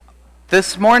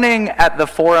This morning at the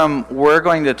forum, we're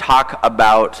going to talk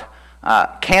about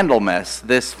Candlemas,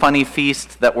 this funny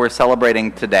feast that we're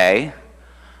celebrating today.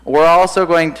 We're also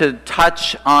going to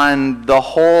touch on the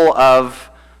whole of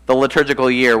the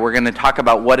liturgical year. We're going to talk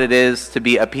about what it is to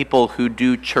be a people who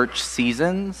do church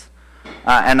seasons.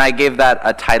 And I gave that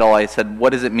a title. I said,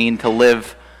 what does it mean to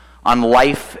live on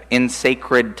life in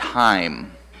sacred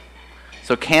time?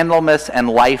 So Candlemas and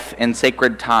life in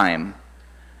sacred time.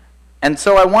 And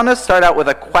so I want to start out with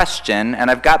a question,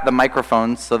 and I've got the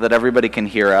microphone so that everybody can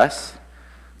hear us.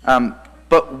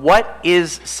 But what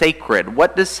is sacred?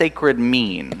 What does sacred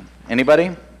mean?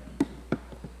 Anybody?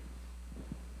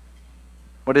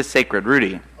 What is sacred?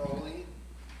 Rudy? Holy.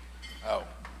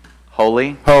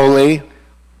 Holy? Holy.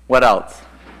 What else?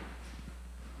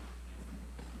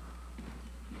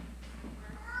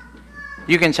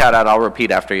 You can shout out, I'll repeat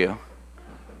after you.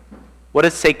 What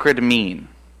does sacred mean?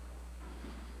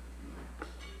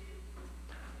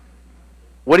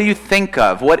 What do you think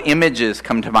of? What images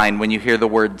come to mind when you hear the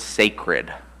word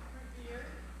sacred?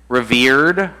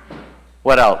 Revered.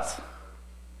 What else?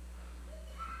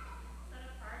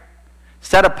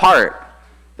 Set apart.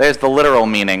 There's the literal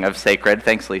meaning of sacred.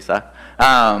 Thanks, Lisa.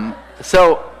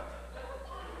 So,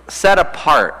 set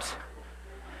apart.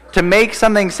 To make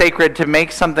something sacred, to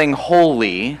make something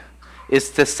holy, is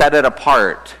to set it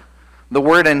apart. The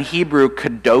word in Hebrew,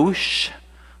 kadosh,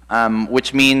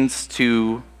 which means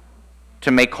to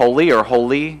make holy or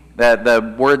holy.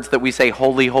 The words that we say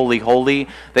holy, holy, holy,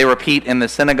 they repeat in the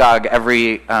synagogue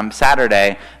every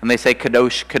Saturday, and they say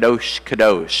kadosh, kadosh,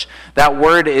 kadosh. That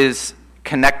word is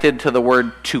connected to the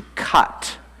word to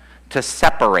cut, to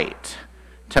separate,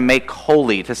 to make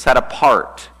holy, to set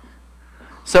apart.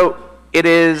 So it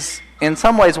is, in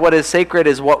some ways, what is sacred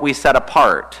is what we set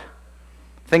apart.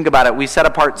 Think about it. We set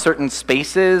apart certain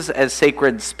spaces as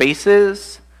sacred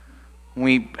spaces.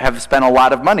 We have spent a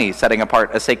lot of money setting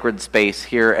apart a sacred space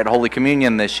here at Holy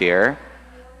Communion this year,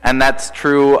 and that's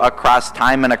true across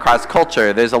time and across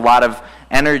culture. There's a lot of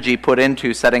energy put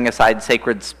into setting aside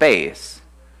sacred space.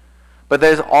 But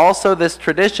there's also this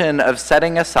tradition of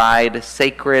setting aside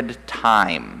sacred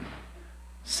time.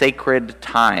 Sacred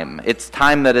time. It's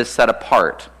time that is set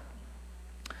apart.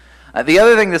 The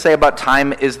other thing to say about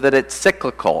time is that it's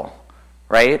cyclical,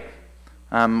 right?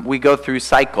 We go through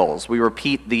cycles. We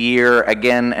repeat the year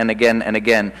again and again and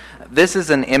again. This is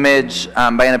an image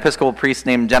by an Episcopal priest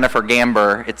named Jennifer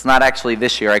Gamber. It's not actually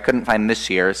this year. I couldn't find this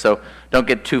year, so don't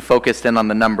get too focused in on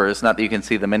the numbers, not that you can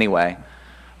see them anyway.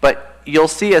 But you'll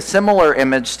see a similar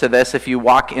image to this if you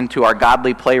walk into our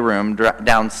Godly Playroom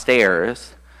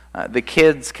downstairs. The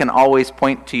kids can always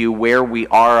point to you where we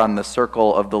are on the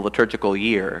circle of the liturgical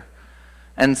year.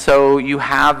 And so you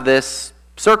have this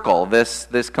circle, this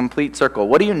complete circle.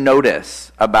 What do you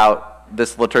notice about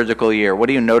this liturgical year? What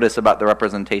do you notice about the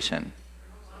representation?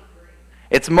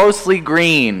 It's mostly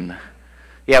green.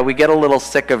 Yeah, we get a little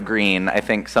sick of green, I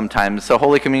think, sometimes. So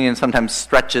Holy Communion sometimes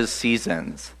stretches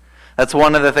seasons. That's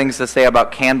one of the things to say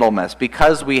about Candlemas.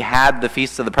 Because we had the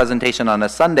Feast of the Presentation on a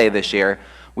Sunday this year,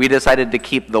 we decided to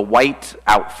keep the white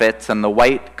outfits and the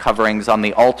white coverings on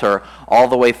the altar all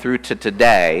the way through to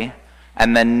today.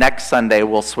 And then next Sunday,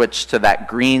 we'll switch to that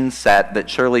green set that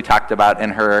Shirley talked about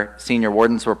in her Senior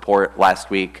Warden's Report last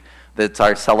week. That's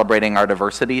our Celebrating Our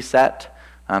Diversity set.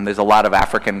 There's a lot of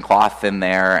African cloth in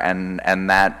there, and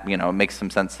that, it makes some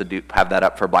sense to have that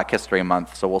up for Black History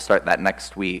Month, so we'll start that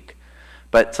next week.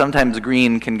 But sometimes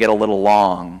green can get a little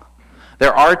long.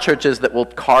 There are churches that will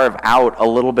carve out a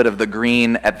little bit of the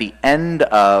green at the end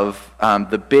of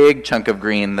the big chunk of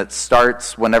green that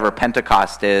starts whenever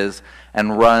Pentecost is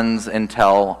and runs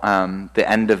until the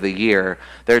end of the year.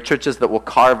 There are churches that will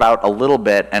carve out a little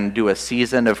bit and do a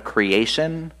season of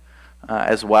creation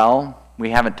as well. We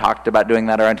haven't talked about doing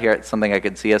that around here. It's something I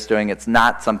could see us doing. It's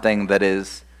not something that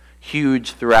is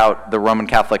huge throughout the Roman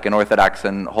Catholic and Orthodox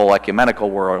and whole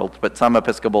ecumenical world, but some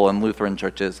Episcopal and Lutheran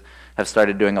churches have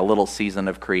started doing a little season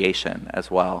of creation as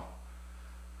well.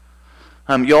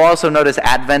 You'll also notice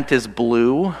Advent is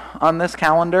blue on this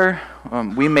calendar.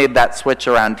 We made that switch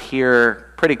around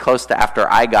here pretty close to after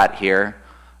I got here,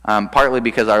 partly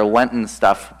because our Lenten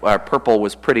stuff, our purple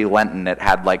was pretty Lenten. It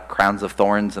had like crowns of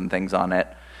thorns and things on it,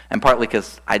 and partly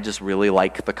because I just really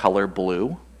like the color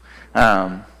blue.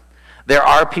 There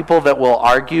are people that will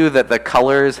argue that the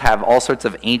colors have all sorts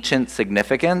of ancient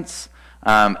significance,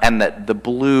 and that the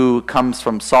blue comes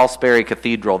from Salisbury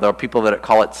Cathedral. There are people that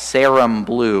call it Sarum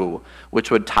blue, which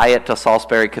would tie it to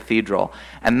Salisbury Cathedral.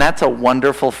 And that's a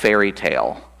wonderful fairy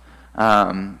tale.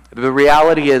 The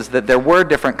reality is that there were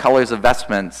different colors of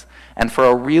vestments, and for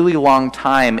a really long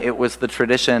time it was the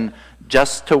tradition,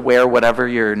 just to wear whatever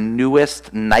your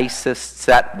newest, nicest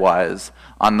set was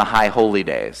on the high holy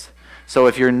days. So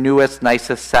if your newest,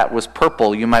 nicest set was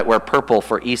purple, you might wear purple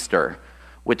for Easter,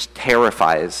 which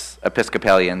terrifies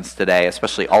Episcopalians today,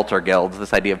 especially altar guilds.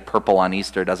 This idea of purple on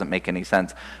Easter doesn't make any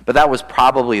sense. But that was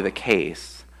probably the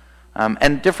case.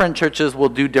 And different churches will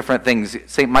do different things.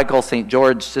 St. Michael, St.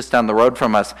 George, just down the road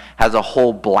from us, has a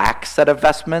whole black set of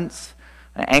vestments.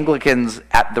 Anglicans,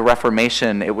 at the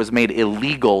Reformation, it was made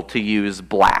illegal to use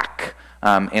black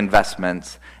in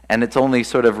vestments. And it's only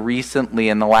sort of recently,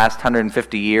 in the last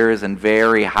 150 years, in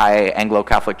very high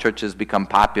Anglo-Catholic churches, become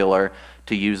popular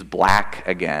to use black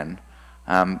again.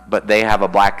 But they have a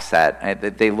black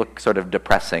set. They look sort of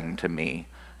depressing to me.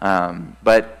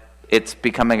 But it's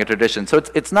becoming a tradition. So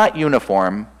it's not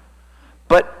uniform.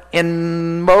 But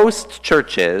in most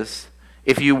churches,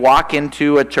 if you walk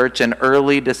into a church in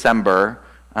early December,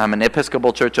 an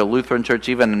Episcopal church, a Lutheran church,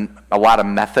 even a lot of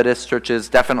Methodist churches,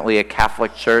 definitely a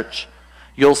Catholic church,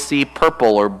 you'll see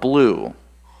purple or blue.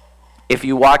 If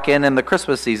you walk in the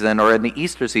Christmas season or in the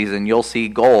Easter season, you'll see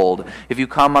gold. If you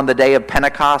come on the day of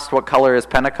Pentecost, what color is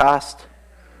Pentecost?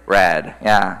 Red,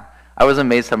 yeah. I was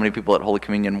amazed how many people at Holy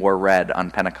Communion wore red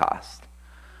on Pentecost.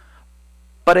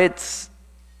 But it's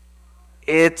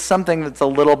something that's a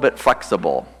little bit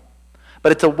flexible.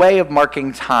 But it's a way of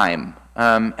marking time.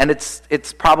 And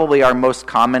it's probably our most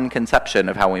common conception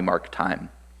of how we mark time.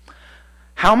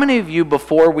 How many of you,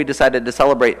 before we decided to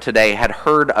celebrate today, had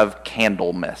heard of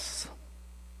Candlemas?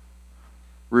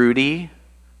 Rudy,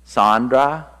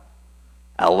 Sandra,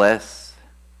 Ellis,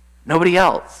 nobody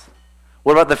else.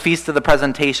 What about the Feast of the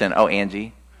Presentation? Oh,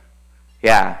 Angie.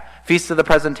 Yeah. Feast of the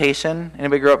Presentation.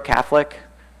 Anybody grew up Catholic?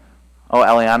 Oh,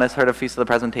 Eliana's heard of Feast of the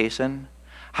Presentation.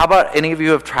 How about any of you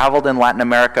who have traveled in Latin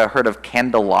America heard of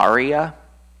Candelaria?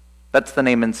 That's the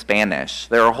name in Spanish.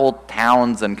 There are whole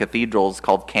towns and cathedrals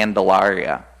called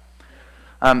Candelaria.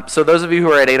 So those of you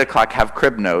who are at 8 o'clock have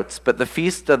crib notes, but the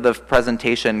Feast of the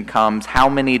Presentation comes how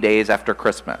many days after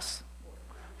Christmas?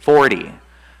 40.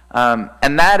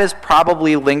 And that is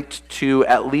probably linked to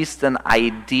at least an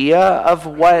idea of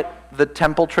what the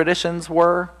temple traditions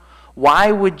were.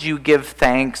 Why would you give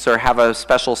thanks or have a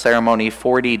special ceremony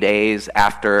 40 days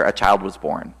after a child was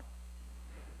born?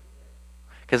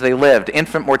 Because they lived.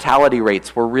 Infant mortality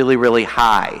rates were really, really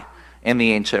high in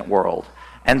the ancient world.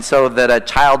 And so that a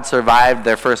child survived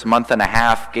their first month and a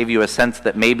half gave you a sense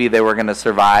that maybe they were going to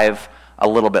survive a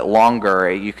little bit longer.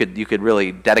 You could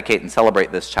really dedicate and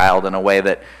celebrate this child in a way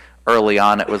that early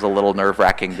on it was a little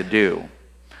nerve-wracking to do.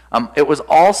 It was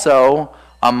also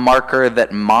a marker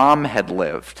that mom had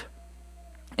lived.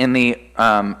 In the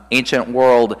ancient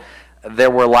world, there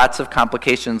were lots of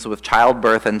complications with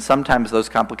childbirth, and sometimes those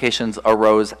complications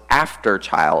arose after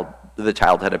the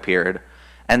child had appeared.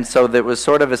 And so there was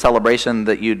sort of a celebration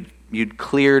that you'd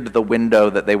cleared the window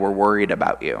that they were worried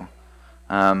about you.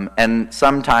 And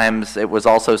sometimes it was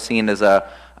also seen as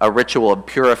a ritual of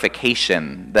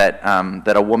purification that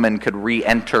a woman could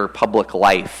re-enter public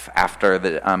life after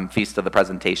the Feast of the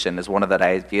Presentation is one of the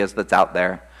ideas that's out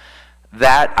there.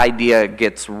 That idea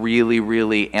gets really,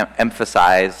 really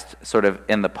emphasized sort of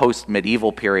in the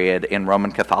post-medieval period in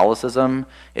Roman Catholicism.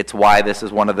 It's why this is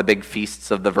one of the big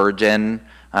feasts of the Virgin,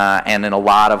 and in a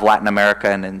lot of Latin America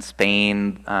and in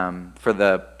Spain, for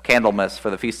the Candlemas, for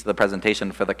the Feast of the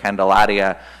Presentation, for the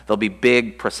Candelaria, there'll be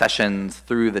big processions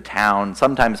through the town,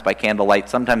 sometimes by candlelight,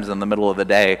 sometimes in the middle of the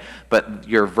day, but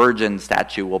your Virgin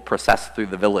statue will process through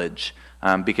the village.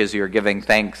 Because you're giving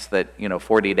thanks that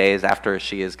 40 days after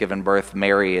she has given birth,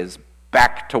 Mary is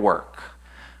back to work.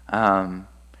 We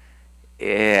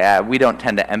don't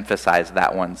tend to emphasize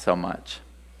that one so much.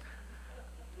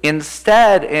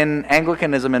 Instead, in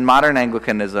Anglicanism, in modern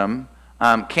Anglicanism,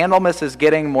 Candlemas is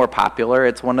getting more popular.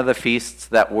 It's one of the feasts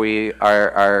that we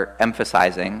are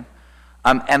emphasizing.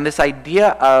 And this idea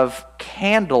of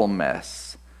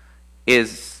Candlemas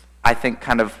is, I think,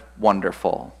 kind of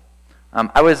wonderful.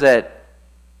 I was at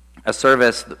a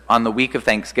service on the week of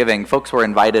Thanksgiving. Folks were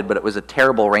invited, but it was a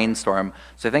terrible rainstorm.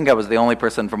 So I think I was the only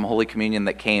person from Holy Communion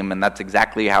that came, and that's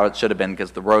exactly how it should have been because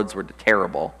the roads were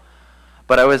terrible.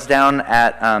 But I was down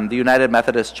at the United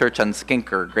Methodist Church on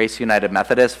Skinker, Grace United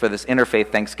Methodist, for this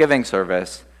interfaith Thanksgiving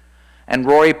service. And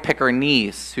Rory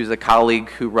Picker-Neese, who's a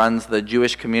colleague who runs the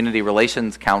Jewish Community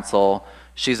Relations Council,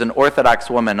 she's an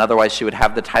Orthodox woman, otherwise she would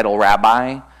have the title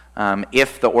rabbi.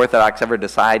 If the Orthodox ever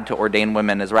decide to ordain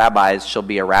women as rabbis, she'll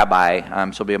be a rabbi.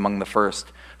 She'll be among the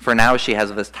first. For now, she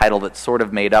has this title that's sort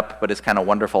of made up, but is kind of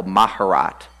wonderful,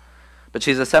 Maharat. But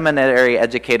she's a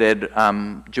seminary-educated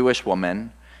Jewish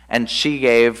woman, and she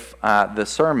gave the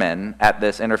sermon at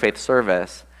this interfaith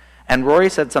service. And Rory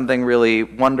said something really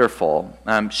wonderful.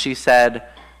 She said,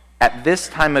 at this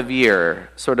time of year,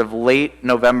 sort of late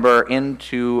November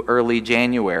into early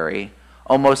January,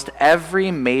 almost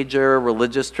every major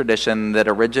religious tradition that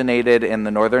originated in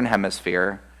the Northern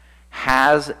Hemisphere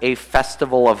has a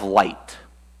festival of light.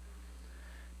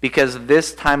 Because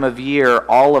this time of year,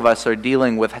 all of us are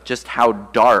dealing with just how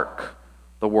dark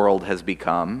the world has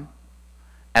become,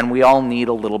 and we all need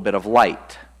a little bit of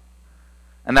light.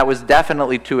 And that was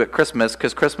definitely true at Christmas,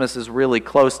 because Christmas is really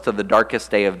close to the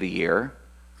darkest day of the year.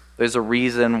 There's a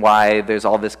reason why there's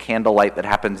all this candlelight that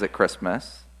happens at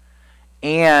Christmas.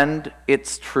 And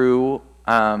it's true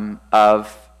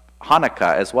of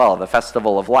Hanukkah as well, the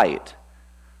Festival of Light.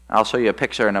 I'll show you a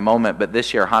picture in a moment, but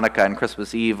this year Hanukkah and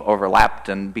Christmas Eve overlapped,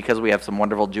 and because we have some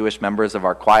wonderful Jewish members of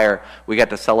our choir, we got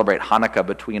to celebrate Hanukkah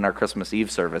between our Christmas Eve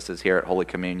services here at Holy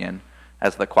Communion,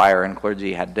 as the choir and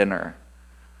clergy had dinner.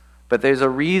 But there's a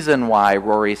reason why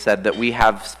Rory said that we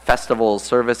have festivals,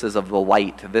 services of the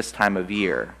light this time of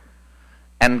year.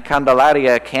 And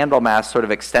Candelaria, Candlemas, sort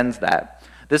of extends that.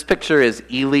 This picture is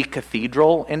Ely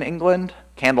Cathedral in England.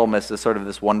 Candlemas is sort of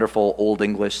this wonderful Old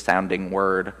English sounding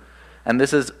word. And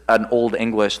this is an Old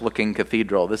English looking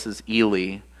cathedral. This is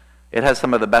Ely. It has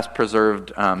some of the best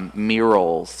preserved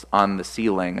murals on the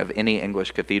ceiling of any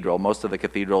English cathedral. Most of the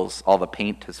cathedrals, all the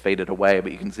paint has faded away,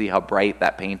 but you can see how bright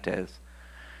that paint is.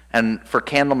 And for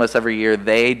Candlemas every year,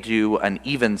 they do an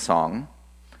evensong,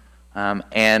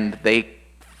 and they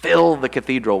fill the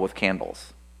cathedral with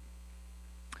candles.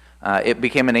 It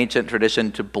became an ancient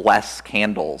tradition to bless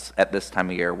candles at this time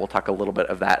of year. We'll talk a little bit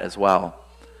of that as well.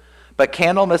 But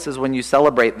Candlemas is when you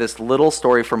celebrate this little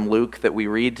story from Luke that we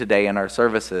read today in our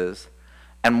services,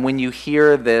 and when you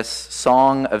hear this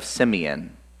song of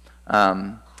Simeon,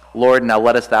 Lord, now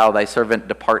lettest thou thy servant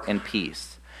depart in peace.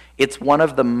 It's one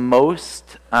of the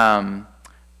most,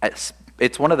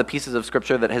 it's one of the pieces of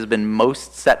Scripture that has been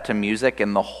most set to music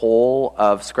in the whole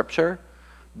of Scripture,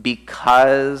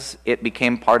 because it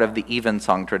became part of the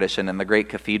evensong tradition in the great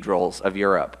cathedrals of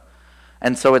Europe.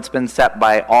 And so it's been set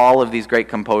by all of these great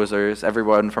composers,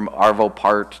 everyone from Arvo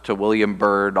Part to William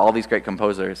Byrd, all these great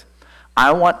composers.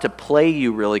 I want to play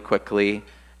you really quickly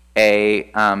a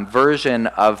version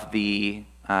of the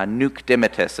Nunc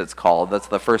Dimittis, it's called. That's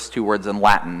the first two words in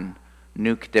Latin.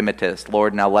 Nunc Dimittis,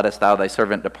 Lord, now lettest thou thy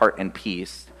servant depart in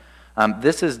peace.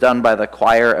 This is done by the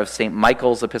choir of St.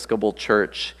 Michael's Episcopal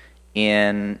Church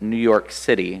in New York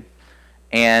City.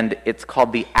 And it's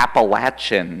called the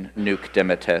Appalachian Nunc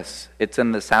Dimittis. It's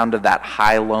in the sound of that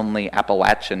high, lonely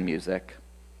Appalachian music.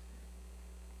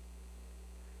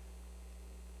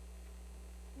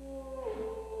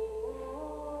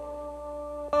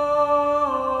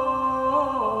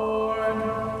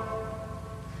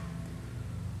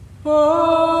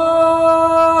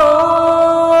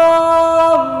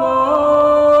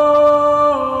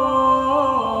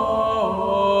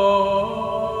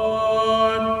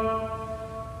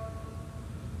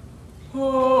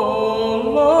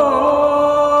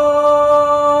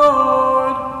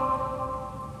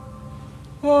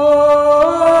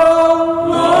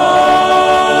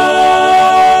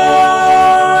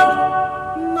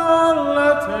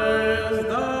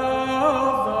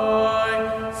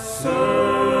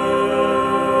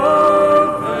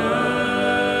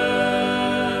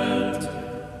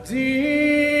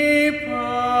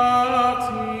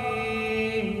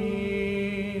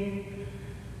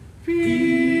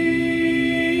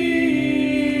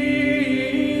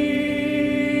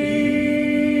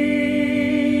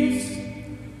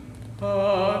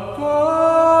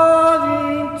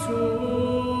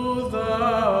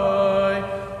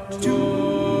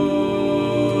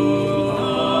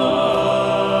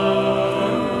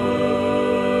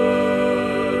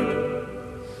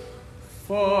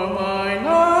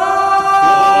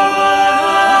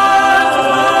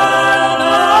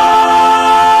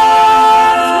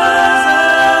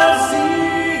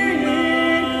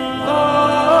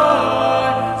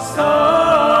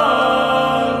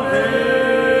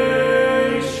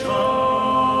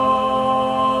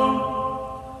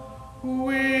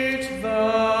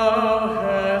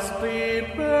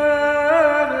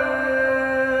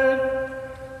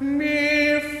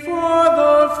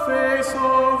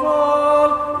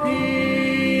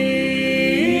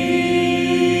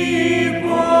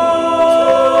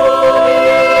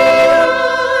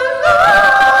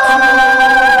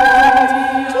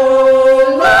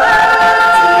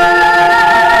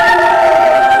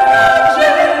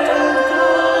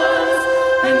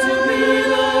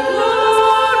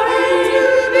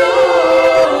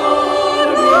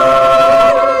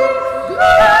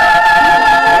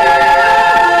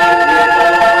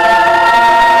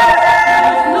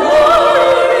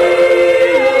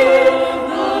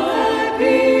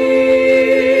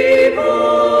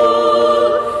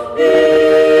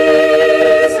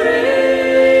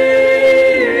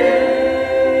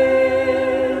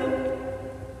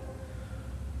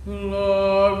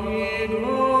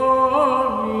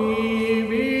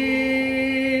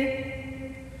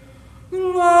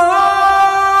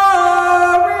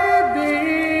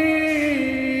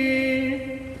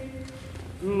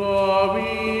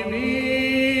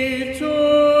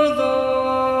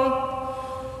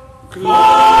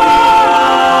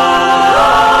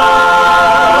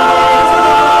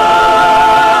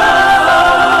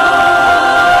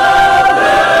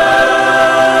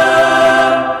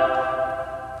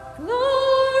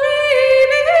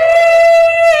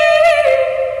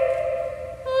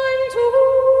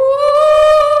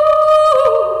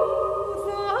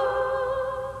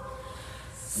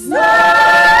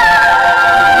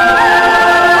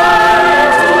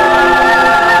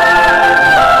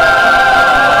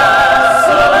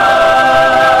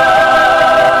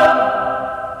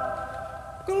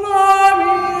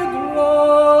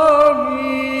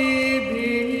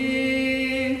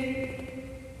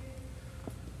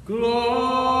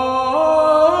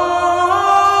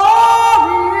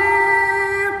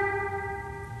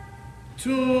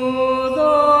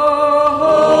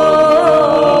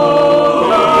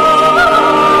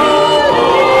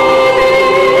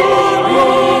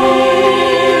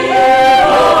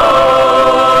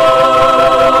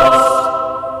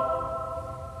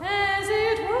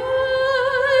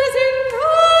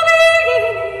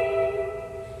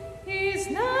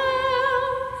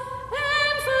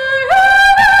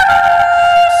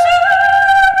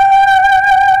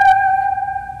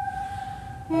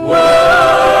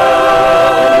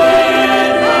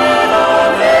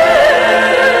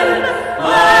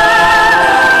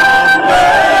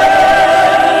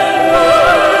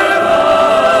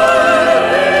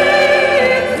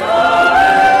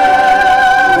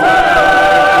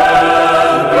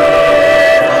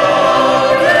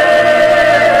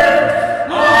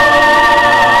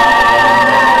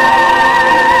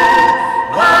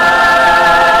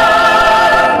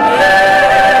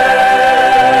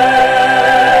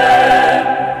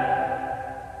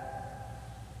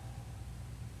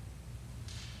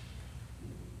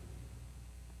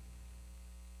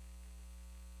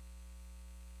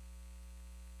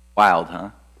 Wild, huh?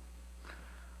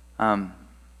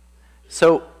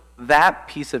 So that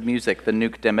piece of music, the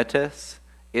Nunc Dimittis,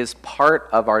 is part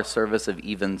of our service of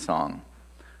evensong.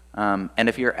 And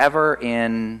if you're ever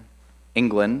in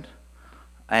England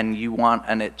and you want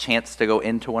a chance to go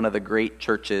into one of the great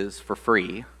churches for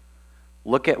free,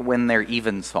 look at when their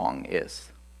evensong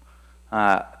is.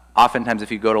 Oftentimes,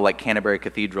 if you go to like Canterbury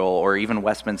Cathedral or even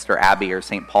Westminster Abbey or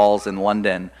St. Paul's in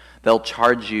London, they'll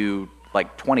charge you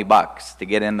like $20 to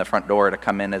get in the front door to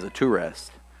come in as a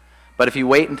tourist. But if you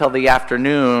wait until the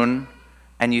afternoon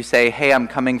and you say, hey, I'm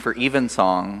coming for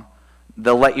evensong,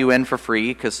 they'll let you in for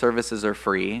free because services are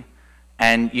free.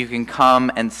 And you can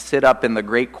come and sit up in the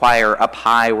great choir up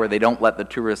high where they don't let the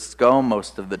tourists go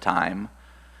most of the time.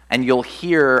 And you'll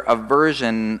hear a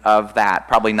version of that,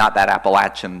 probably not that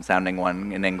Appalachian sounding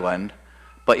one in England,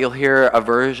 but you'll hear a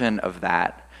version of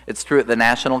that. It's true at the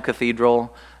National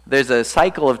Cathedral. There's a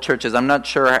cycle of churches. I'm not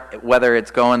sure whether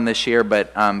it's going this year,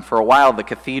 but for a while the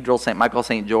cathedral, St. Michael,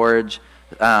 St. George,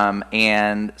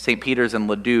 and St. Peter's and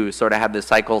Ladue sort of had this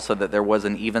cycle so that there was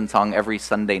an evensong every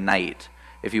Sunday night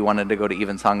if you wanted to go to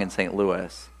evensong in St.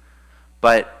 Louis.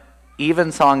 But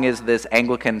evensong is this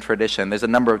Anglican tradition. There's a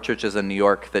number of churches in New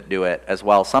York that do it as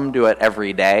well. Some do it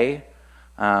every day,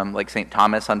 like St.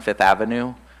 Thomas on Fifth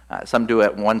Avenue. Some do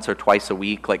it once or twice a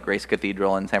week, like Grace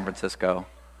Cathedral in San Francisco.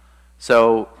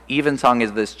 So evensong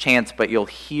is this chance, but you'll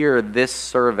hear this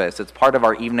service. It's part of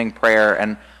our evening prayer,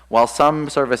 and while some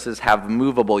services have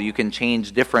movable, you can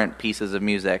change different pieces of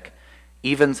music.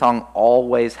 Evensong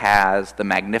always has the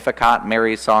Magnificat,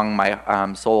 Mary's song,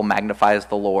 My Soul Magnifies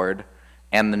the Lord,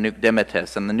 and the Nunc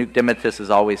Dimittis, and the Nunc Dimittis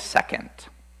is always second.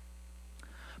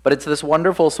 But it's this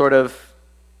wonderful sort of,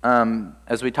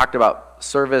 as we talked about,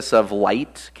 service of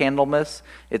light, Candlemas.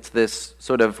 It's this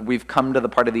sort of, we've come to the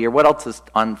part of the year. What else is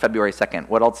on February 2nd?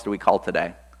 What else do we call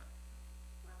today?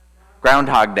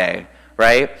 Groundhog Day,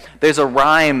 right? There's a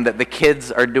rhyme that the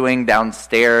kids are doing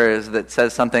downstairs that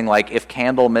says something like, if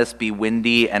Candlemas be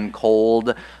windy and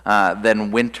cold, then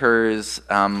winter's,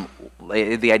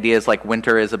 the idea is like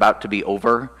winter is about to be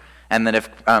over. And then if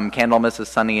Candlemas is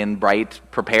sunny and bright,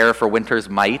 prepare for winter's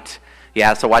might.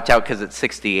 Yeah, so watch out because it's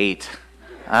 68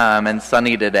 and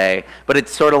sunny today. But it's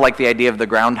sort of like the idea of the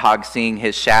groundhog seeing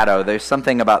his shadow. There's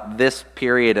something about this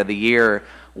period of the year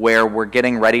where we're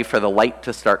getting ready for the light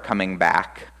to start coming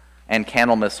back. And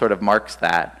Candlemas sort of marks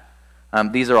that.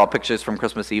 These are all pictures from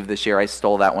Christmas Eve this year. I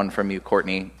stole that one from you,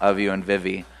 Courtney, of you and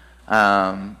Vivi,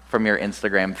 from your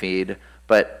Instagram feed.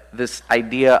 But this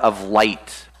idea of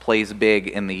light plays big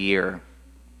in the year.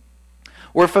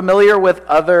 We're familiar with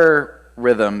other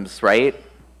rhythms, right?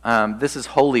 This is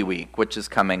Holy Week, which is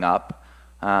coming up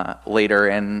later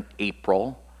in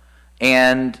April.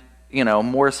 And, you know,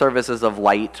 more services of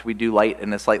light. We do light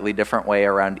in a slightly different way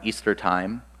around Easter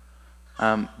time.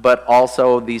 But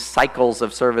also these cycles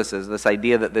of services, this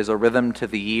idea that there's a rhythm to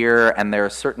the year and there are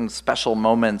certain special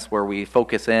moments where we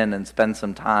focus in and spend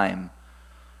some time.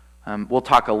 We'll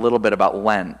talk a little bit about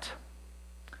Lent.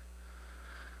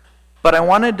 But I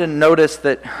wanted to notice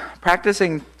that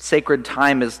practicing sacred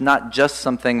time is not just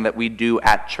something that we do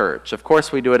at church. Of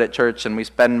course we do it at church and we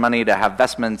spend money to have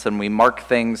vestments and we mark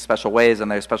things special ways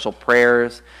and there's special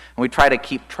prayers. And we try to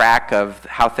keep track of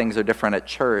how things are different at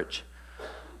church.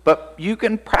 But you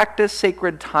can practice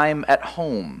sacred time at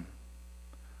home.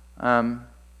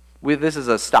 This is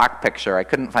a stock picture. I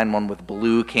couldn't find one with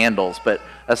blue candles, but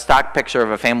a stock picture of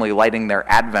a family lighting their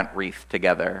Advent wreath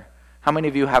together. How many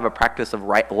of you have a practice of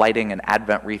lighting an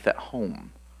Advent wreath at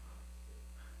home?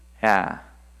 Yeah.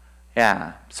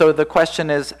 Yeah. So the question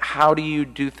is, how do you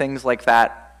do things like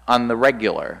that on the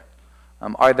regular?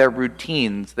 Are there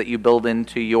routines that you build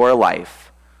into your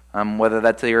life, whether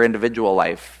that's your individual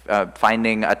life,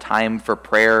 finding a time for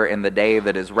prayer in the day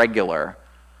that is regular,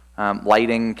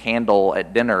 lighting candle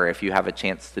at dinner if you have a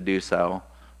chance to do so,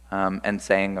 and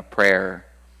saying a prayer?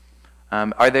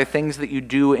 Are there things that you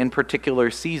do in particular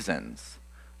seasons?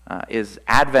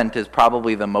 Advent is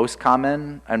probably the most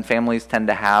common, and families tend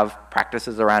to have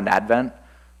practices around Advent,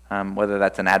 whether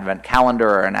that's an Advent calendar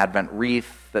or an Advent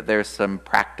wreath, that there's some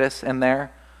practice in there.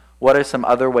 What are some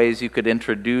other ways you could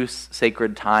introduce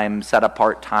sacred time, set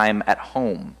apart time at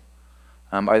home?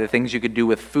 Are there things you could do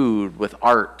with food, with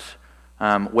art,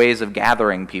 ways of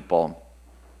gathering people?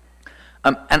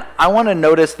 And I want to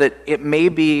notice that it may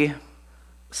be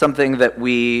something that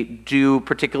we do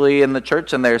particularly in the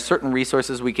church, and there are certain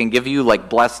resources we can give you, like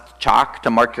blessed chalk to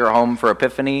mark your home for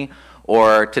Epiphany,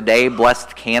 or today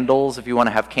blessed candles if you want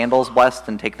to have candles blessed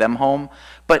and take them home.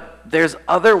 But there's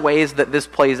other ways that this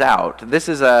plays out.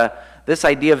 This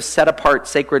idea of set apart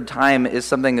sacred time is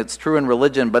something that's true in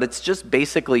religion, but it's just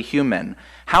basically human.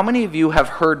 How many of you have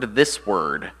heard this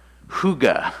word,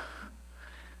 hygge?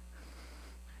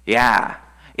 Yeah.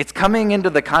 It's coming into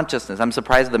the consciousness. I'm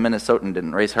surprised the Minnesotan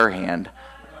didn't raise her hand.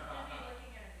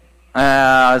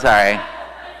 Sorry.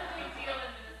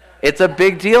 It's a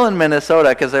big deal in Minnesota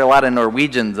because there are a lot of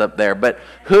Norwegians up there. But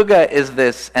hygge is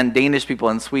this, and Danish people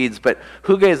and Swedes, but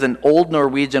hygge is an old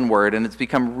Norwegian word, and it's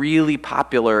become really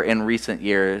popular in recent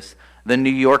years. The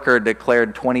New Yorker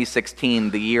declared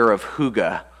 2016 the year of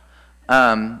hygge.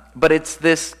 But it's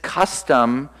this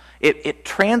custom. It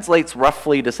translates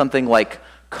roughly to something like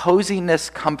coziness,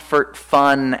 comfort,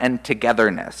 fun, and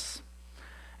togetherness.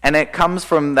 And it comes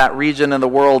from that region in the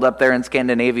world up there in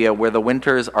Scandinavia where the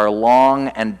winters are long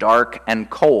and dark and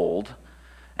cold,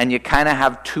 and you kind of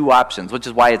have two options, which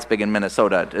is why it's big in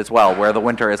Minnesota as well, where the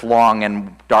winter is long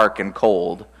and dark and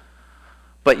cold.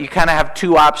 But you kind of have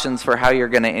two options for how you're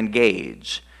going to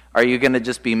engage. Are you going to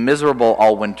just be miserable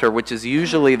all winter, which is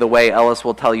usually the way Ellis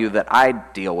will tell you that I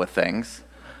deal with things?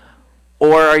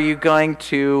 Or are you going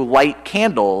to light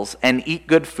candles and eat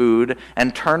good food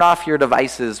and turn off your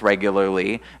devices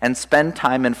regularly and spend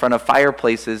time in front of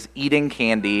fireplaces eating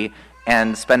candy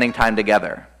and spending time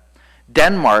together?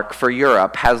 Denmark, for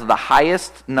Europe, has the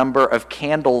highest number of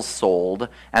candles sold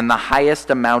and the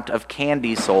highest amount of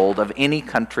candy sold of any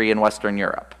country in Western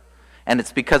Europe. And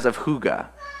it's because of hygge.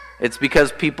 It's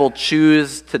because people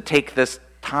choose to take this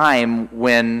time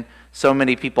when so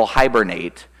many people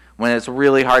hibernate, when it's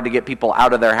really hard to get people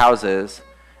out of their houses,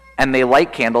 and they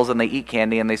light candles and they eat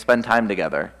candy and they spend time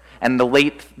together. And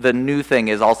the new thing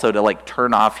is also to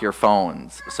turn off your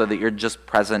phones so that you're just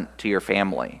present to your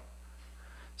family.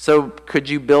 So could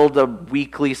you build a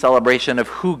weekly celebration of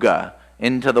hygge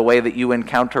into the way that you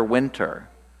encounter winter?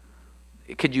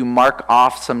 Could you mark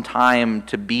off some time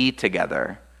to be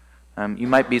together? You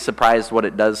might be surprised what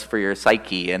it does for your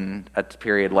psyche in a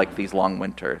period like these long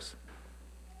winters.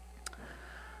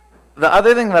 The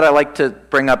other thing that I like to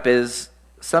bring up is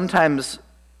sometimes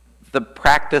the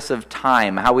practice of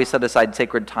time, how we set aside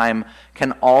sacred time,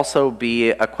 can also be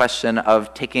a question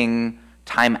of taking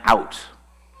time out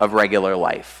of regular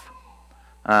life.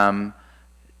 Going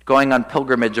on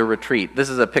pilgrimage or retreat. This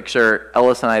is a picture,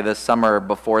 Ellis and I this summer,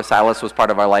 before Silas was part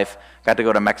of our life, got to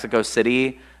go to Mexico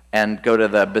City and go to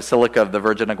the Basilica of the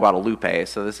Virgin of Guadalupe.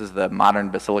 So this is the modern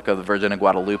Basilica of the Virgin of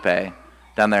Guadalupe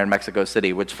down there in Mexico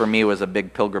City, which for me was a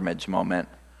big pilgrimage moment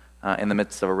in the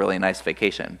midst of a really nice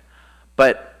vacation.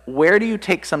 But where do you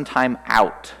take some time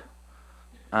out?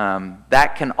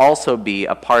 That can also be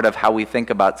a part of how we think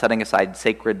about setting aside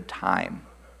sacred time.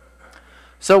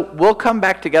 So we'll come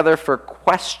back together for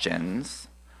questions,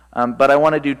 but I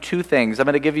want to do two things. I'm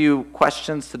going to give you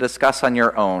questions to discuss on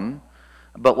your own.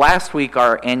 But last week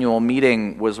our annual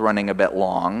meeting was running a bit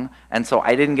long, and so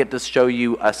I didn't get to show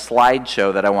you a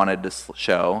slideshow that I wanted to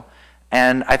show.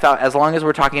 And I thought as long as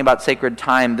we're talking about sacred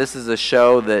time, this is a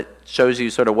show that shows you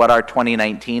sort of what our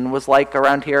 2019 was like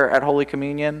around here at Holy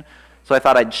Communion. So I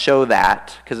thought I'd show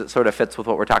that because it sort of fits with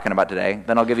what we're talking about today.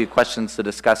 Then I'll give you questions to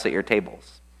discuss at your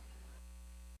tables.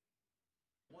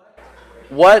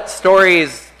 What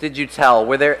stories did you tell?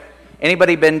 Were there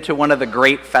anybody been to one of the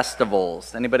great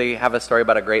festivals? Anybody have a story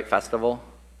about a great festival?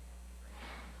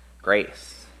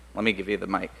 Grace. Let me give you the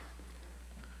mic.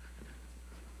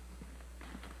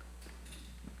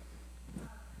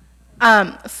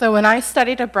 So when I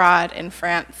studied abroad in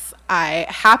France, I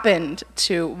happened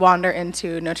to wander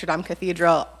into Notre Dame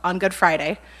Cathedral on Good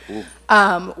Friday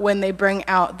when they bring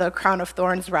out the Crown of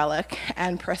Thorns relic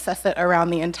and process it around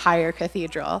the entire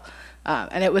cathedral.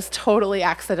 And it was totally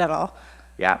accidental.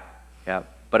 Yeah. Yeah,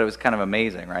 but it was kind of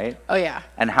amazing, right? Oh, yeah.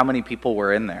 And how many people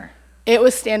were in there? It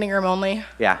was standing room only.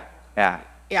 Yeah, Yeah.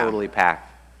 totally packed.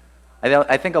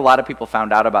 I think a lot of people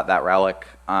found out about that relic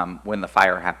when the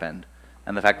fire happened,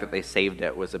 and the fact that they saved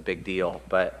it was a big deal.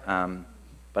 But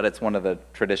it's one of the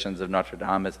traditions of Notre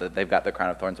Dame is that they've got the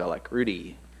crown of thorns relic.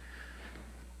 Rudy.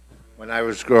 When I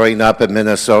was growing up in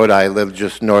Minnesota, I lived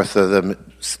just north of the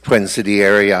Twin City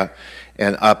area,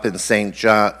 and up in St.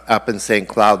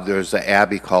 Cloud, there's an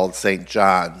abbey called St.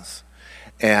 John's.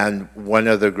 And one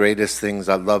of the greatest things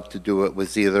I loved to do, it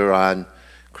was either on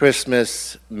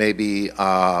Christmas, maybe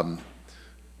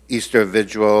Easter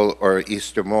Vigil or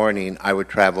Easter morning, I would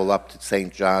travel up to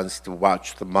St. John's to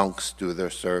watch the monks do their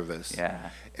service.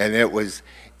 Yeah. And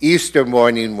Easter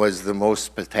morning was the most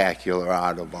spectacular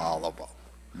out of all of them.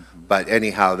 Mm-hmm. But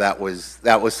anyhow, that was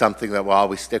something that will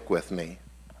always stick with me.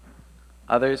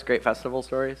 Others, great festival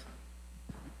stories?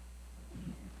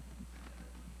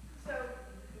 So,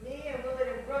 me and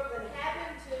Willard in Brooklyn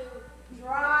happened to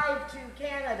drive to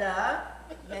Canada.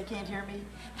 They can't hear me.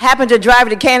 Happened to drive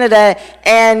to Canada,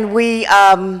 and we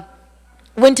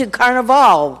went to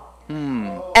Carnival.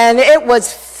 And it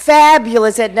was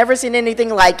fabulous. I'd never seen anything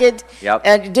like it. Yep.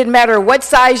 And it didn't matter what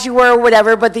size you were or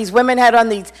whatever, but these women had on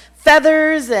these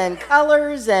feathers and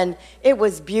colors, and it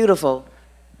was beautiful.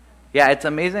 Yeah, it's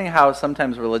amazing how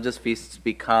sometimes religious feasts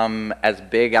become as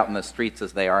big out in the streets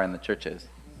as they are in the churches.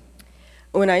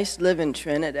 When I used to live in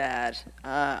Trinidad,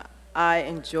 I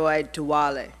enjoyed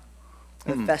Diwali,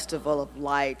 the Festival of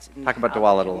Lights. And Talk about how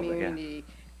Diwali a the little bit, yeah. community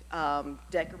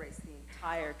decorates the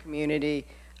entire community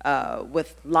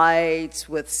with lights,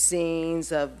 with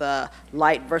scenes of the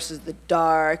light versus the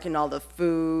dark, and all the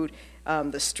food.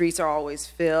 The streets are always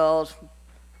filled.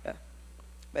 Yeah.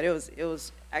 But it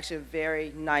was actually a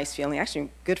very nice feeling. Actually,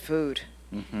 good food.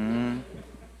 Mm-hmm.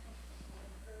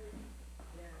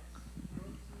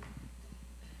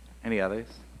 Any others?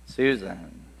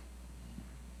 Susan.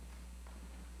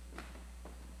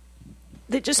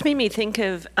 That just made me think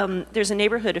of, there's a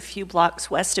neighborhood a few blocks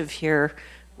west of here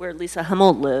where Lisa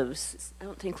Hummel lives. I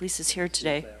don't think Lisa's here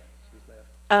today.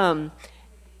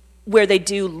 Where they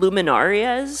do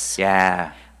luminarias.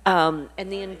 Yeah. And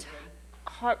the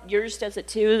entire, yours does it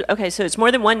too? Okay, so it's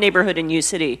more than one neighborhood in U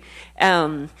City.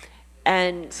 And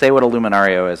say what a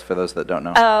luminario is for those that don't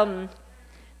know.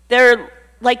 They're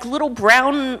like little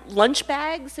brown lunch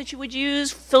bags that you would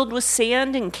use filled with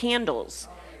sand and candles.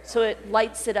 So it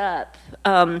lights it up.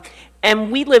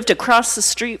 And we lived across the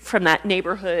street from that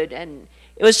neighborhood, and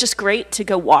it was just great to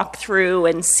go walk through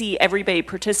and see everybody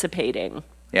participating.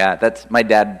 Yeah, my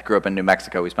dad grew up in New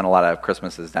Mexico. We spent a lot of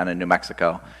Christmases down in New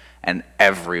Mexico, and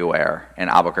everywhere in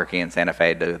Albuquerque and Santa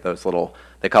Fe, those little,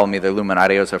 they call them either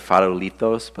luminarios or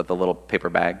farolitos, but the little paper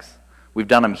bags. We've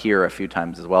done them here a few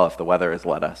times as well if the weather has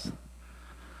let us.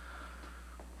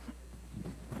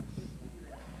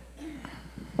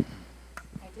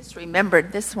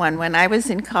 Remembered this one. When I was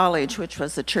in college, which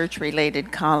was a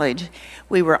church-related college,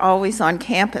 we were always on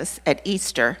campus at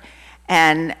Easter,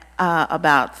 and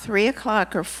about 3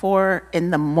 o'clock or 4 in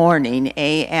the morning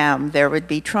a.m., there would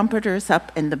be trumpeters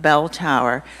up in the bell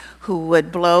tower who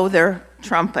would blow their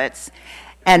trumpets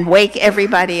and wake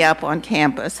everybody up on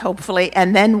campus, hopefully,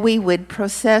 and then we would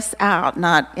process out,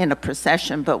 not in a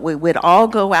procession, but we would all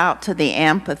go out to the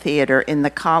amphitheater in the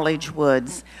college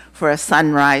woods for a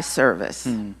sunrise service.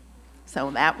 So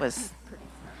that was pretty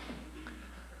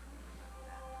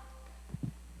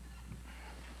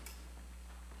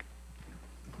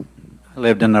fun. I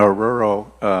lived in a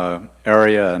rural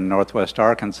area in northwest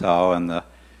Arkansas, and there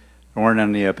weren't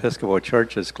any Episcopal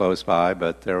churches close by,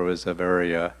 but there was a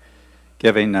very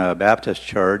giving Baptist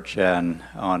church, and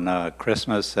on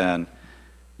Christmas and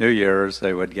New Year's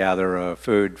they would gather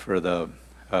food for the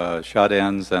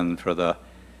shut-ins and for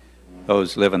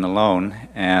those living alone,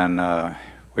 and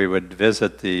we would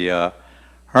visit the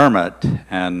hermit,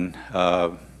 and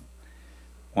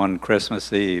one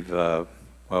Christmas Eve,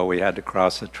 we had to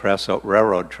cross a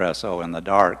railroad trestle in the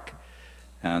dark,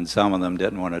 and some of them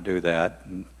didn't want to do that,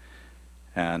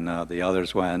 and the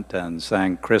others went and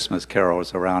sang Christmas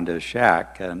carols around his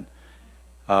shack. And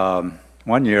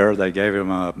one year they gave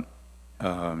him a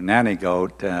nanny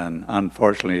goat, and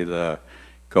unfortunately the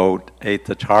goat ate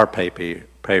the tar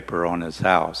paper on his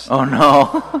house. Oh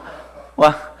no.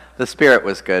 Well, the spirit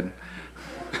was good.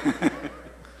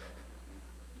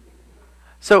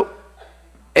 So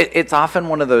it's often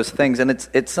one of those things, and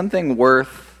it's something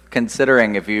worth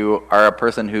considering if you are a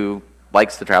person who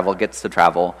likes to travel, gets to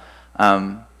travel,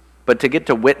 but to get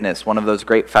to witness one of those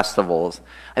great festivals.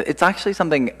 It's actually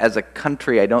something as a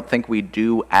country I don't think we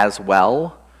do as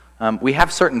well. We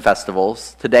have certain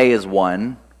festivals. Today is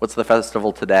one. What's the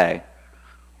festival today?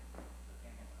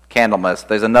 Candlemas,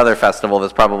 there's another festival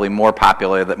that's probably more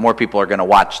popular that more people are going to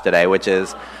watch today, which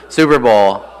is Super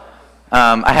Bowl.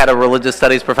 I had a religious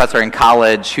studies professor in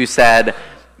college who said,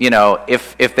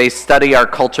 if they study our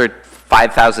culture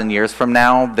 5,000 years from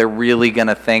now, they're really going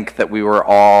to think that we were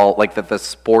all, like that the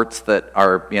sports that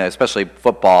are, especially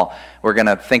football, we're going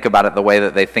to think about it the way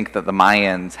that they think that the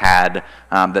Mayans had,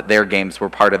 that their games were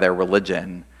part of their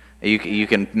religion. You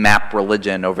can map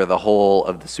religion over the whole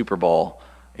of the Super Bowl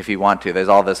if you want to. There's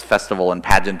all this festival and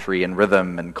pageantry and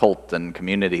rhythm and cult and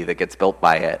community that gets built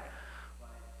by it.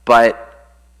 But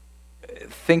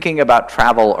thinking about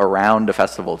travel around a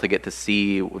festival to get to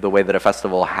see the way that a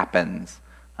festival happens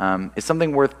is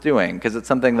something worth doing, because it's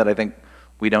something that I think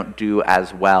we don't do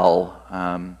as well,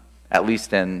 at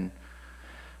least in,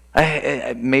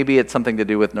 maybe it's something to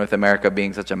do with North America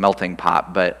being such a melting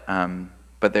pot, but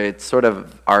it's sort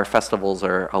of, our festivals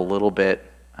are a little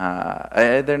bit,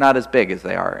 they're not as big as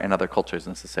they are in other cultures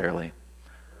necessarily.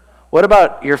 What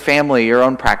about your family, your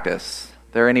own practice?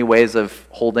 Are there any ways of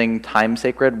holding time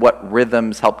sacred? What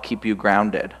rhythms help keep you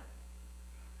grounded?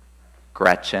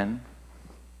 Gretchen?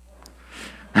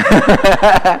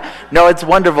 No, it's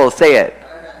wonderful. Say it.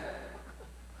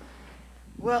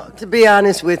 Well, to be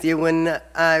honest with you, when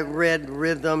I read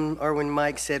rhythm, or when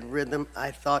Mike said rhythm,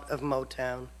 I thought of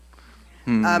Motown.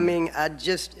 I mean,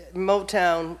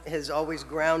 Motown has always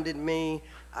grounded me.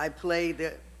 I play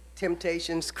the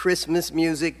Temptations Christmas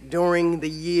music during the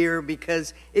year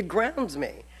because it grounds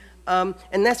me. And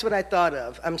that's what I thought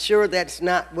of. I'm sure that's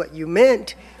not what you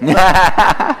meant,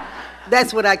 but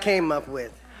that's what I came up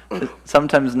with.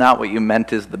 Sometimes not what you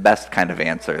meant is the best kind of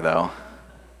answer, though.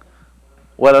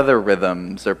 What other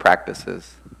rhythms or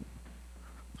practices?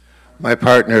 My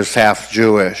partner's half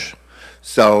Jewish,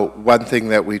 so one thing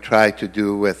that we try to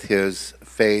do with his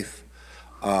faith,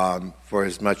 for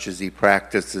as much as he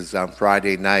practices, on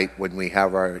Friday night when we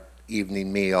have our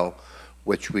evening meal,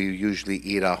 which we usually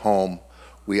eat at home,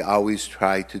 we always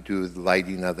try to do the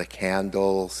lighting of the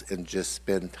candles and just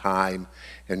spend time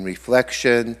in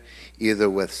reflection, either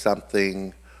with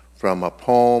something from a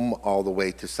poem all the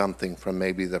way to something from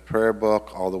maybe the prayer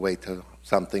book, all the way to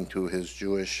something to his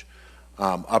Jewish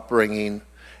upbringing.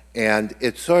 And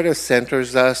it sort of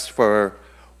centers us for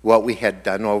what we had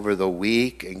done over the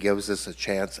week and gives us a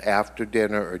chance after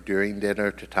dinner or during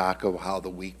dinner to talk about how the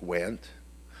week went.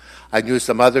 I knew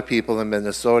some other people in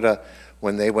Minnesota,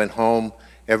 when they went home,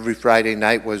 every Friday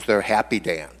night was their happy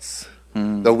dance.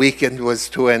 The weekend was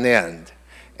to an end.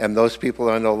 And those people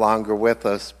are no longer with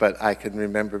us, but I can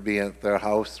remember being at their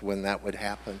house when that would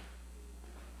happen.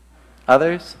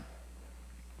 Others?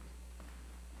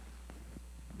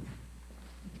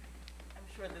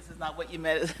 Not what you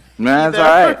meant. That's all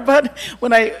right. But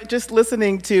when just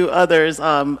listening to others,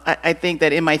 I think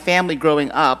that in my family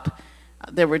growing up,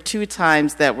 there were two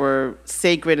times that were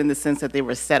sacred in the sense that they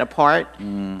were set apart.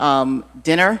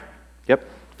 Dinner. Yep.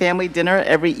 Family dinner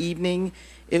every evening.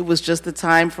 It was just the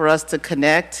time for us to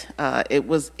connect.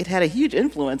 It had a huge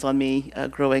influence on me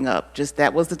growing up. Just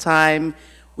that was the time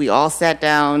we all sat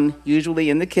down, usually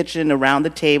in the kitchen around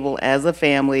the table as a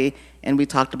family, and we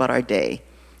talked about our day.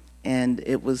 And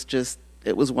it was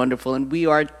wonderful. And we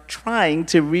are trying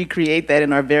to recreate that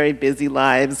in our very busy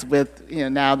lives with,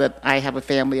 now that I have a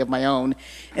family of my own.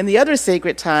 And the other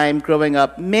sacred time growing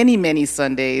up, many, many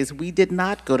Sundays, we did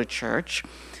not go to church.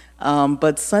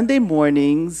 But Sunday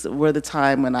mornings were the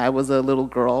time when I was a little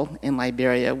girl in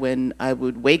Liberia when I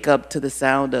would wake up to the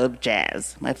sound of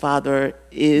jazz. My father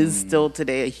is still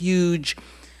today a huge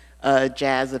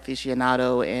jazz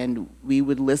aficionado, and we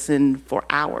would listen for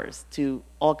hours to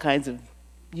all kinds of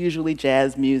usually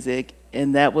jazz music,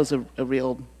 and that was a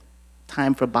real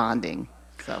time for bonding.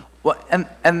 So, well,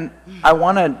 and I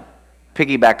want to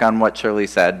piggyback on what Shirley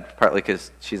said, partly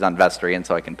because she's on vestry, and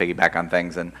so I can piggyback on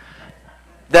things. And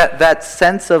that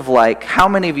sense of like, how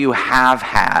many of you have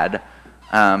had,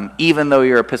 even though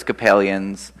you're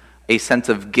Episcopalians, a sense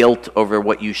of guilt over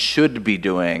what you should be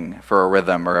doing for a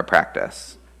rhythm or a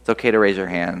practice? It's okay to raise your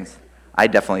hands. I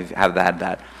definitely have had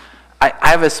that. I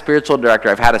have a spiritual director,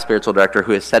 I've had a spiritual director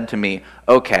who has said to me,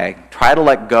 okay, try to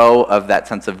let go of that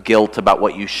sense of guilt about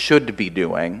what you should be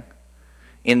doing.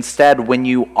 Instead, when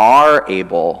you are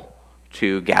able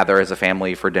to gather as a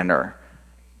family for dinner,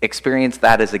 experience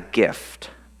that as a gift.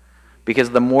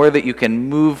 Because the more that you can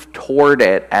move toward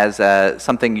it as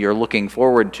something you're looking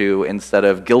forward to instead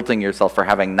of guilting yourself for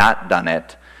having not done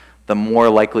it, the more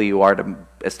likely you are to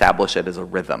establish it as a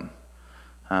rhythm.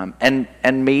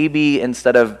 And maybe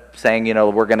instead of saying,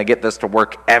 we're going to get this to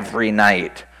work every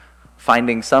night,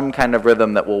 finding some kind of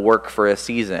rhythm that will work for a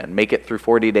season, make it through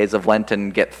 40 days of Lent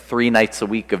and get 3 nights a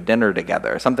week of dinner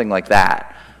together, something like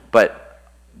that. But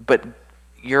but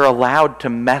you're allowed to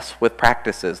mess with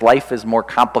practices. Life is more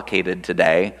complicated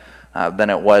today than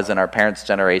it was in our parents'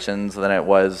 generations, than it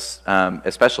was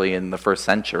especially in the first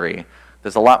century.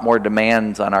 There's a lot more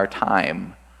demands on our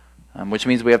time, which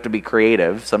means we have to be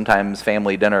creative. Sometimes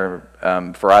family dinner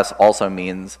for us also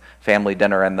means family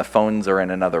dinner and the phones are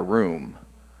in another room,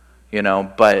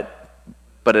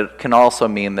 but it can also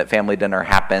mean that family dinner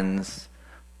happens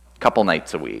a couple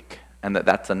nights a week and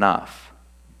that's enough.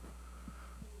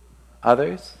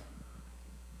 Others?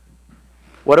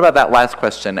 What about that last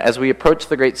question? As we approach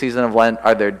the great season of Lent,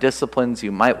 are there disciplines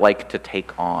you might like to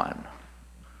take on?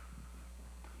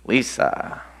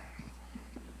 Lisa.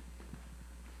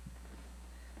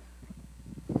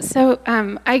 So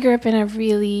I grew up in a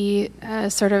really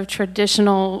sort of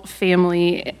traditional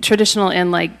family, traditional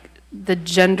in like the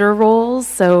gender roles.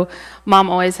 So mom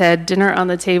always had dinner on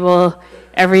the table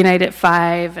every night at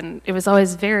 5, and it was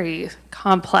always very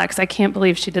complex. I can't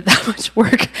believe she did that much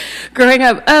work growing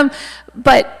up.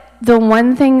 But the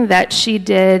one thing that she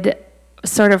did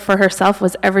sort of for herself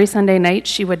was every Sunday night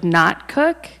she would not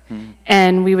cook,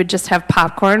 and we would just have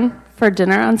popcorn for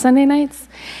dinner on Sunday nights.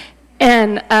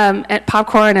 And at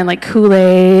popcorn and like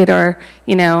Kool-Aid, or,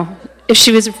 if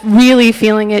she was really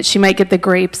feeling it, she might get the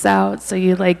grapes out, so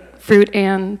you like fruit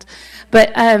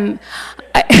but I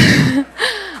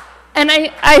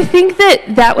think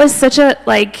that was such a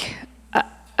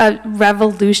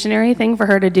revolutionary thing for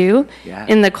her to do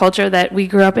in the culture that we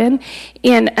grew up in.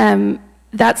 And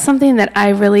that's something that I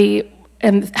really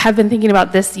have been thinking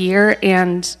about this year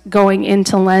and going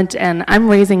into Lent. And I'm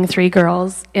raising 3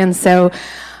 girls, and so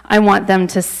I want them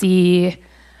to see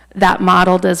that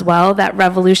modeled as well, that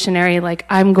revolutionary,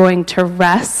 I'm going to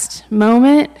rest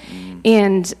moment.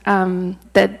 And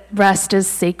that rest is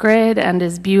sacred and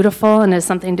is beautiful and is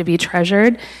something to be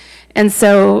treasured. And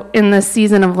so in the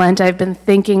season of Lent, I've been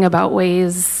thinking about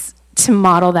ways to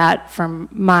model that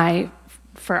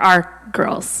for our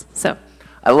girls. So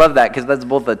I love that, because that's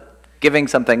both a giving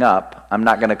something up, I'm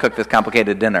not going to cook this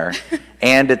complicated dinner,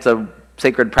 and it's a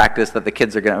sacred practice that the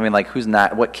kids are going to,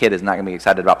 what kid is not going to be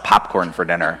excited about popcorn for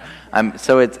dinner?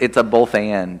 So it's a both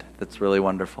and that's really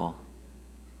wonderful.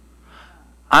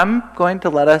 I'm going to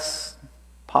let us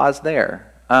pause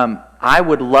there. I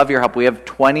would love your help. We have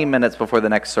 20 minutes before the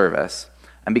next service.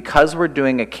 And because we're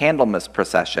doing a Candlemas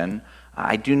procession,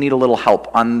 I do need a little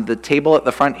help. On the table at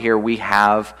the front here, we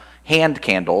have hand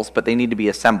candles, but they need to be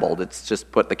assembled. It's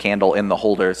just put the candle in the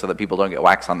holder so that people don't get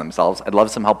wax on themselves. I'd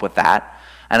love some help with that.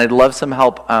 And I'd love some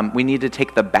help. We need to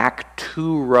take the back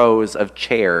 2 rows of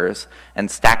chairs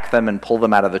and stack them and pull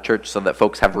them out of the church so that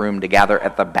folks have room to gather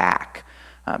at the back.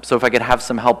 So if I could have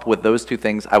some help with those 2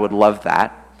 things, I would love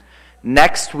that.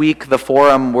 Next week, the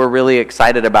forum we're really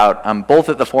excited about, both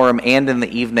at the forum and in the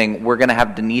evening, we're going to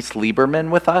have Denise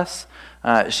Lieberman with us.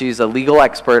 She's a legal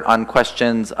expert on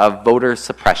questions of voter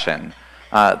suppression.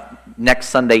 Next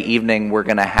Sunday evening, we're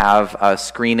going to have a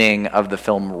screening of the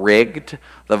film Rigged,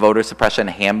 the voter suppression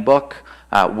handbook,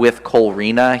 with Cole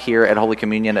Rena here at Holy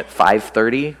Communion at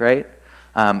 5:30, right?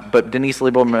 But Denise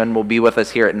Lieberman will be with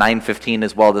us here at 9:15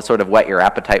 as well to sort of whet your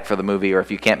appetite for the movie, or if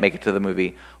you can't make it to the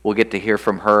movie, we'll get to hear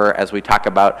from her as we talk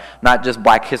about not just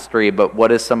Black history, but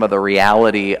what is some of the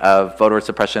reality of voter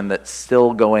suppression that's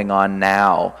still going on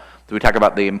now. So we talk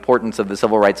about the importance of the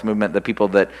civil rights movement, the people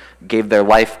that gave their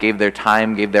life, gave their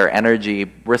time, gave their energy,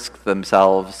 risked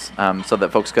themselves so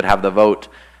that folks could have the vote.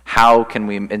 How can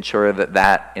we ensure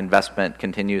that investment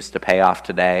continues to pay off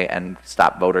today and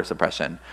stop voter suppression?